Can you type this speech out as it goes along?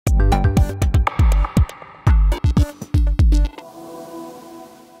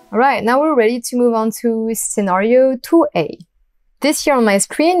All right, now we're ready to move on to scenario 2A. This here on my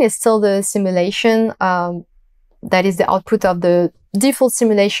screen is still the simulation that is the output of the default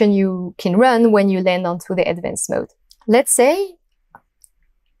simulation you can run when you land onto the advanced mode. Let's say,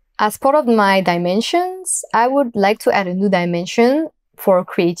 as part of my dimensions, I would like to add a new dimension for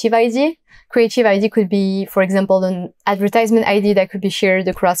creative ID. Creative ID could be, for example, an advertisement ID that could be shared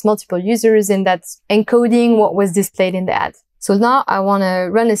across multiple users, and that's encoding what was displayed in the ad. So now I want to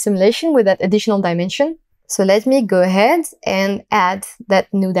run a simulation with that additional dimension. So let me go ahead and add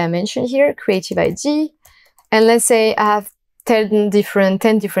that new dimension here, creative ID. And let's say I have 10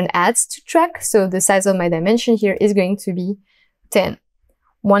 different ads to track. So the size of my dimension here is going to be 10.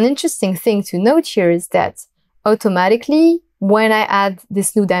 One interesting thing to note here is that automatically, when I add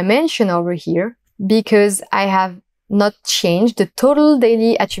this new dimension over here, because I have not changed the total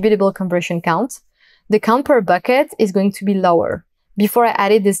daily attributable conversion count, the count per bucket is going to be lower. Before I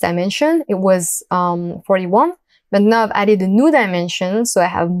added this dimension, it was 41, but now I've added a new dimension, so I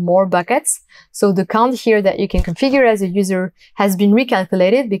have more buckets. So the count here that you can configure as a user has been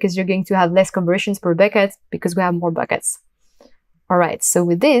recalculated because you're going to have less conversions per bucket because we have more buckets. All right, so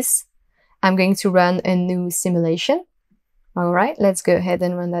with this, I'm going to run a new simulation. All right, let's go ahead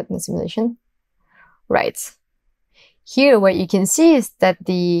and run that new simulation. Right. Here, what you can see is that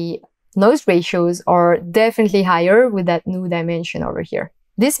the noise ratios are definitely higher with that new dimension over here.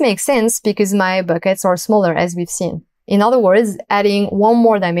 This makes sense because my buckets are smaller, as we've seen. In other words, adding one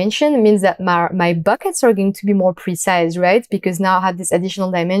more dimension means that my buckets are going to be more precise, right? Because now I have this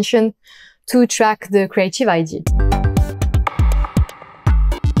additional dimension to track the creative ID.